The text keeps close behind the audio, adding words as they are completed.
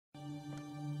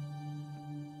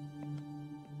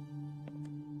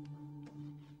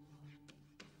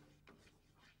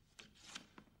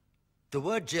The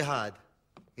word jihad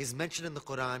is mentioned in the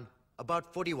Quran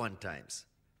about 41 times.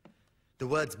 The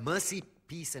words mercy,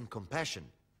 peace, and compassion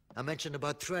are mentioned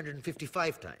about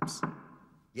 355 times.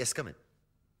 Yes, come in.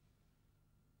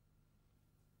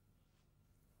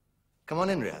 Come on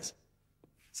in, Riaz.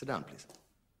 Sit down, please.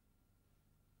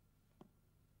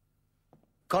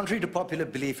 Contrary to popular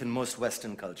belief in most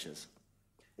Western cultures,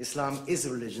 Islam is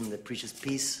a religion that preaches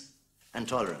peace and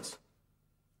tolerance.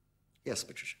 Yes,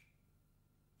 Patricia.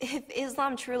 If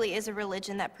Islam truly is a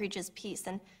religion that preaches peace,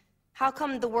 then how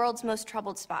come the world's most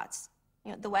troubled spots,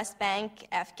 the West Bank,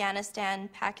 Afghanistan,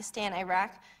 Pakistan,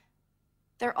 Iraq,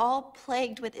 they're all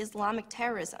plagued with Islamic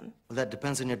terrorism? Well, that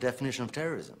depends on your definition of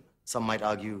terrorism. Some might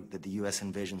argue that the U.S.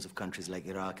 invasions of countries like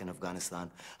Iraq and Afghanistan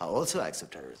are also acts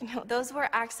of terrorism. No, those were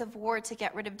acts of war to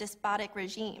get rid of despotic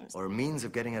regimes. Or a means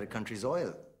of getting at a country's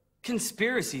oil.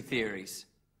 Conspiracy theories.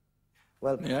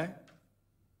 Well, May I?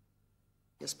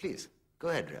 Yes, please. Go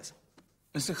ahead, Riaz.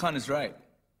 Mr. Khan is right.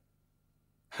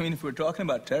 I mean, if we're talking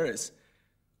about terrorists,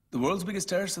 the world's biggest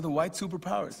terrorists are the white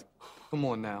superpowers. Come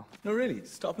on now. No, really,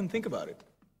 stop and think about it.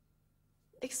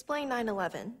 Explain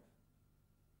 9/11.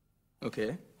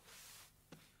 Okay.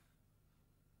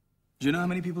 Do you know how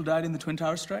many people died in the Twin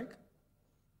Towers strike?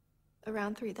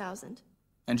 Around 3,000.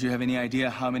 And do you have any idea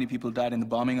how many people died in the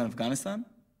bombing of Afghanistan?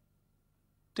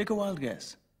 Take a wild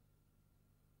guess.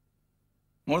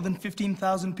 More than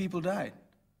 15,000 people died.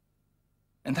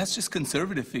 And that's just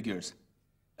conservative figures.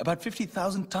 About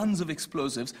 50,000 tons of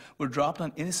explosives were dropped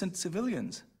on innocent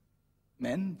civilians.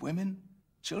 Men, women,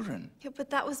 children. Yeah, but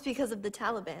that was because of the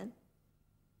Taliban.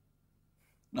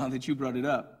 Now that you brought it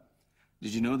up,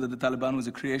 did you know that the Taliban was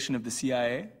a creation of the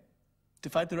CIA to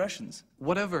fight the Russians?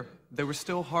 Whatever. They were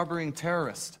still harboring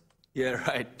terrorists. Yeah,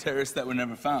 right. Terrorists that were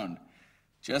never found.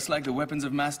 Just like the weapons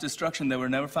of mass destruction that were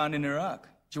never found in Iraq.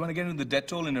 Do you want to get into the death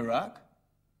toll in Iraq?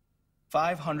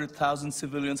 500,000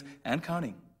 civilians and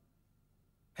counting.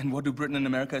 And what do Britain and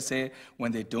America say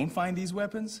when they don't find these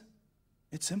weapons?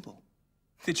 It's simple.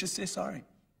 They just say sorry.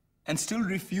 And still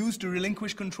refuse to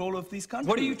relinquish control of these countries.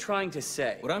 What are you trying to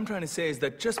say? What I'm trying to say is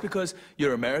that just because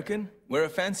you're American, wear a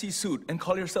fancy suit, and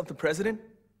call yourself the president,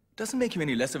 doesn't make you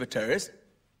any less of a terrorist.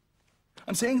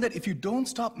 I'm saying that if you don't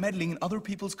stop meddling in other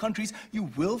people's countries, you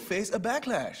will face a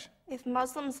backlash. If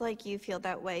Muslims like you feel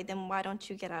that way, then why don't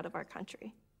you get out of our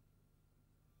country?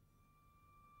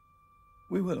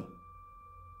 We will.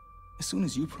 As soon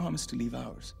as you promise to leave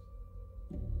ours.